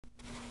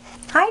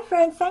Hi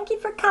friends, thank you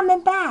for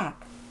coming back.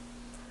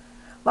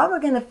 Well, we're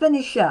going to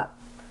finish up.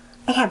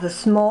 I have a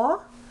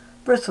small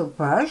bristle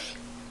brush,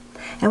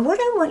 and what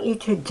I want you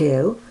to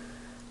do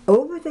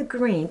over the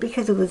green,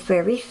 because it was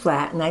very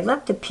flat, and I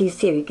left a piece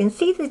here, you can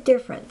see the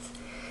difference.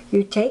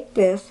 You take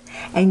this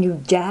and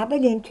you dab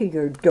it into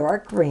your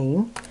dark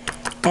green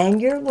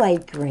and your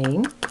light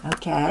green,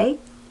 okay?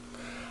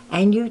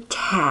 And you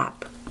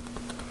tap,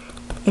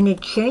 and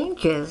it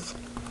changes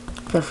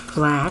the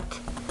flat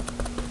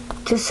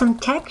to some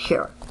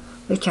texture,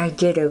 which I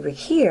did over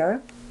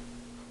here.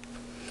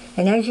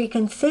 And as you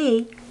can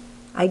see,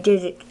 I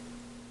did it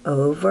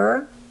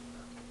over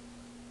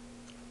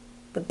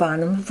the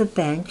bottom of the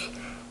bench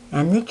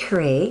and the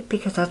tree,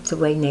 because that's the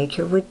way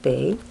nature would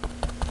be.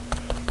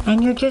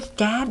 And you're just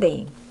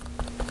dabbing,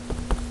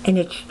 and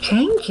it's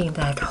changing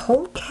that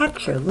whole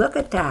texture. Look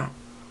at that.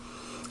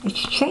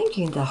 It's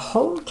changing the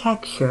whole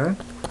texture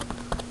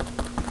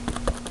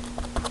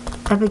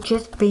of it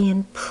just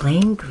being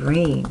plain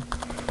green.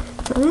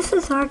 So this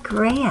is our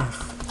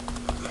grass.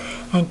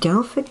 And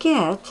don't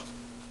forget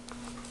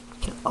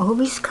to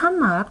always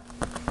come up,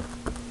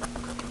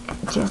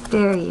 and just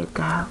there you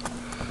go,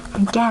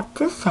 and dab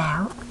this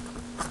out.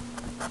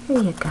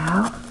 There you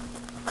go.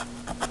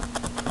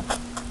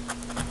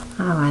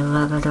 Oh, I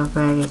love it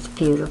already. It's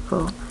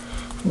beautiful.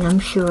 And I'm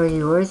sure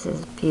yours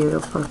is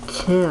beautiful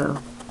too.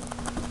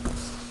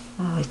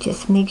 Oh, it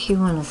just makes you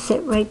want to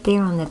sit right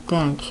there on the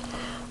bench.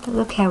 But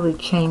look how we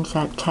changed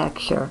that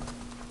texture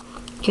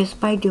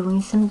just by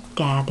doing some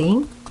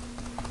dabbing.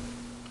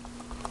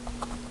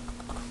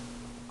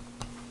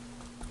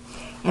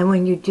 And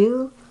when you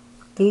do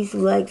these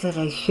legs that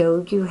I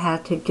showed you how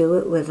to do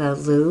it with a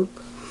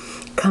loop,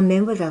 come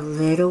in with a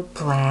little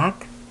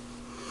black,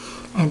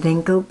 and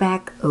then go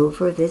back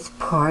over this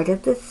part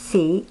of the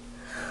seat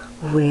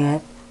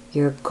with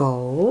your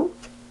gold,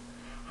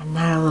 and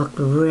that'll look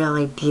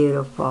really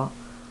beautiful.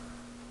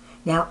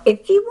 Now,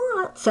 if you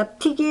want, it's up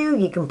to you.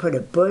 You can put a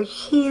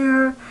bush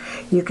here.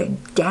 You can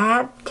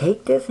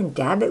take this and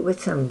dab it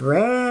with some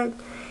red,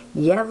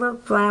 yellow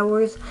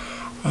flowers,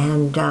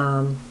 and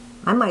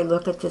I might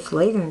look at this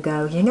later and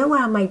go, you know what,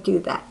 I might do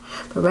that.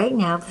 But right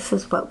now, this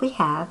is what we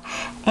have,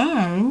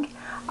 and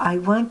I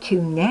want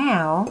to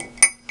now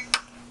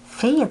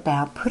see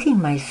about putting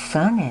my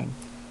sun in,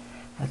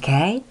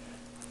 okay?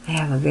 I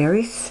have a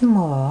very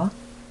small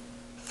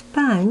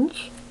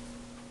sponge,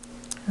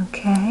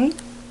 okay?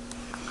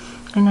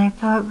 And I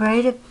thought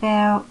right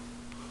about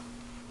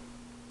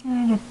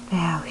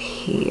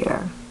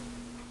here.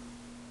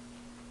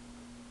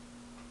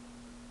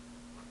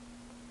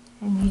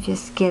 And you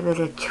just give it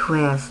a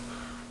twist.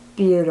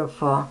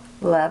 Beautiful.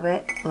 Love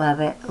it, love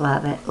it,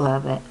 love it,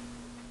 love it.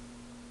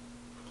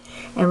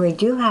 And we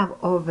do have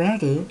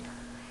already,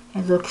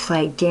 it looks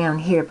like down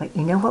here, but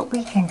you know what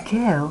we can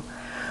do?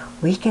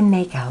 We can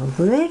make a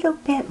little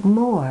bit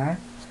more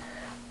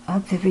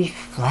of the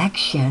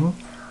reflection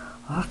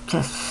of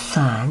the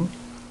sun.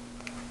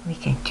 We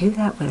can do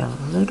that with a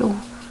little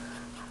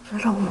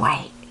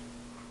white.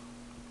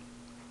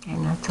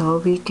 And that's all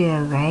we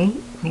do, right?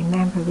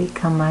 Remember, we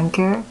come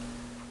under.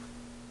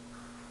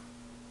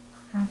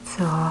 That's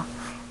all.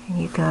 And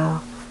you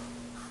go,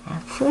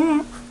 that's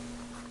it.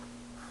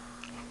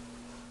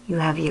 You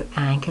have your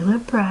angular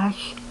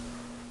brush,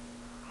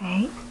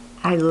 right?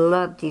 I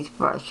love these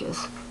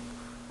brushes.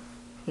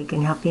 It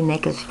can help you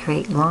make a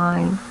straight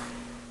line,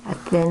 a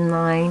thin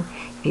line.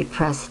 If you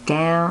press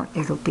down,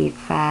 it'll be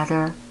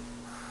fatter.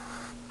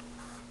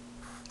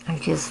 I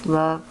just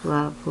love,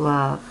 love,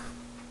 love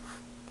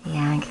the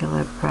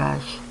angular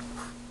brush.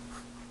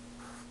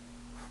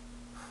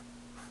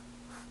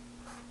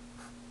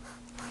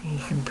 And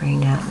you can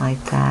bring that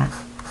like that.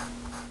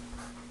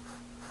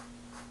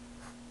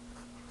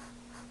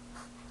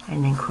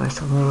 And then, of course,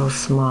 a little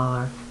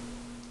smaller.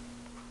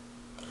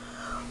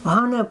 Well, I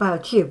don't know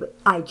about you, but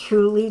I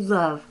truly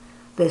love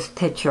this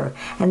picture.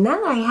 And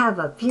then I have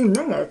a few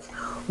minutes.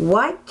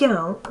 Why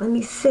don't, let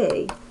me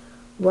see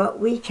what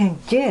we can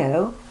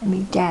do. Let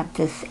me dab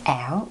this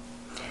out.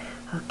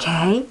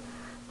 Okay,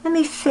 let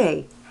me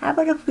see. How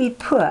about if we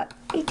dab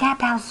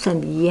out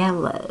some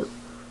yellow?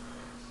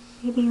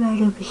 Maybe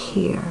right over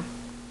here.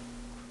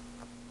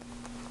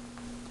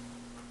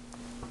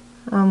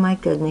 Oh my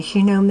goodness,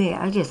 you know me,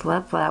 I just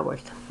love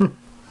flowers.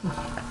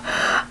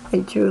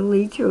 I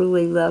truly,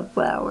 truly love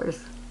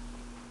flowers.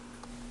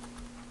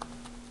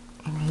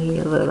 And I need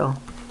a little.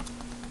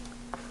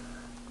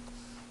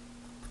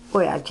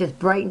 Boy, I just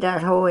brightened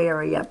that whole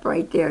area up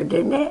right there,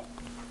 didn't it?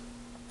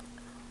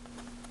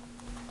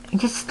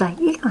 And just like,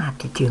 you don't have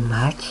to do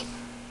much.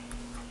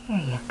 There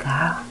you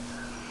go.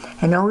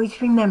 And always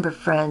remember,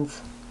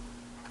 friends,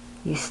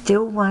 you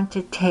still want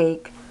to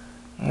take,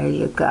 there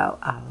you go,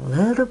 a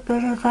little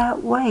bit of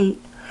that white,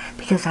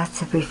 because that's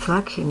the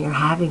reflection you're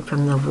having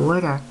from the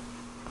water.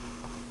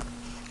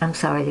 I'm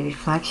sorry, the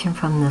reflection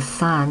from the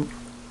sun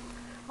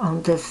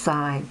on this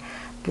side.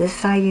 This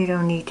side you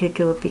don't need to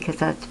do it because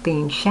that's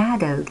being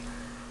shadowed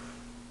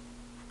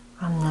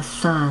from the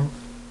sun.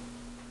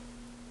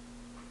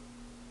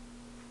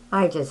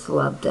 I just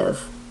love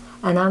this.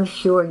 And I'm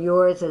sure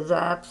yours is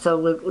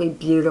absolutely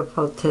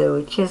beautiful too.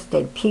 It's just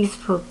a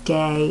peaceful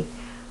day.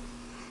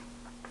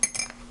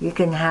 You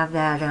can have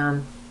that,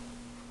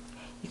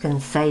 you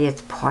can say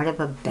it's part of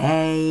a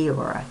bay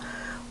or a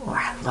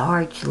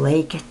large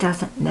lake. It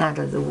doesn't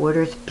matter. The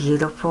water's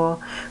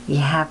beautiful. We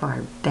have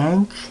our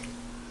bench.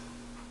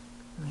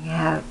 We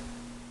have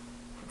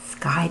the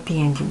sky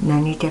being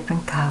many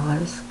different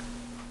colors.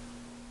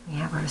 We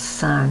have our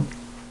sun.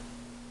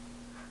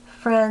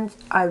 Friends,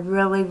 I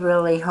really,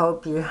 really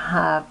hope you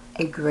have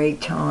a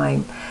great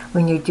time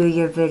when you do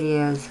your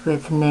videos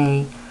with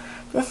me.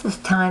 This is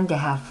time to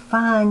have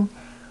fun,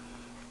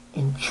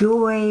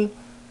 enjoy,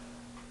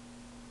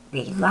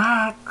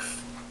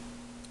 relax,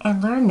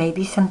 and learn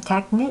maybe some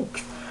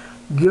techniques.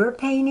 Your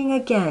painting,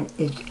 again,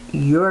 is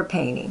your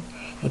painting.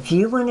 If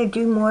you want to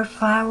do more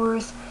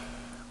flowers,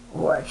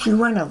 or if you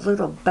want a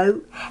little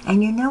boat,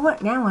 and you know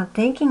what, now I'm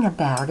thinking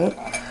about it,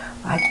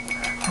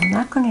 I'm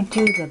not going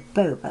to do the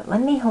boat, but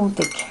let me hold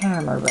the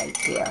camera right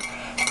there.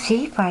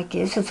 See if I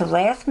can, this is a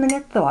last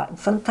minute thought, and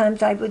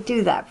sometimes I would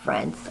do that,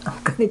 friends.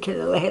 I'm going to get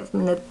a last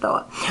minute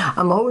thought.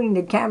 I'm holding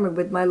the camera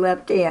with my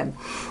left hand.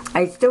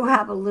 I still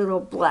have a little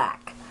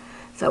black.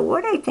 So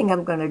what I think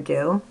I'm going to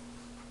do,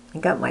 I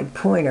got my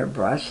pointer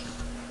brush.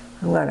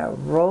 I'm going to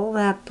roll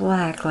that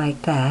black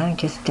like that. I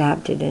just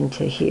dabbed it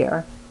into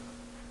here.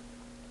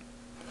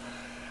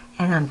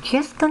 And I'm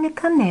just going to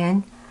come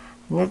in,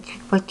 and that's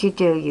what you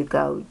do. You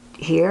go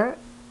here,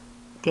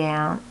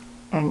 down,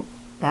 and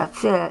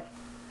that's it.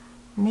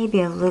 Maybe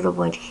a little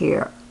one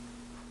here.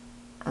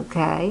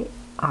 Okay,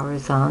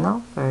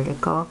 horizontal,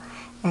 vertical,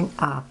 and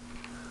up.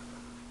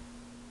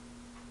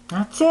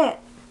 That's it.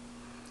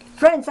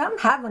 Friends, I'm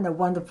having a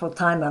wonderful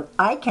time, and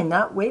I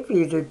cannot wait for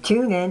you to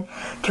tune in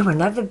to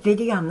another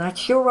video. I'm not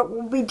sure what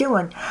we'll be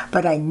doing,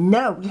 but I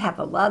know we have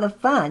a lot of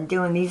fun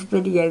doing these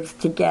videos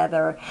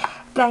together.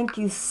 Thank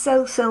you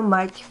so, so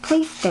much.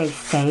 Please stay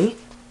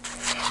safe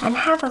and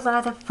have a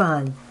lot of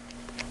fun.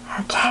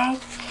 Okay?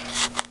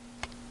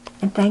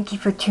 And thank you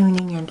for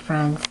tuning in,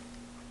 friends.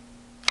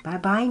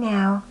 Bye-bye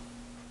now.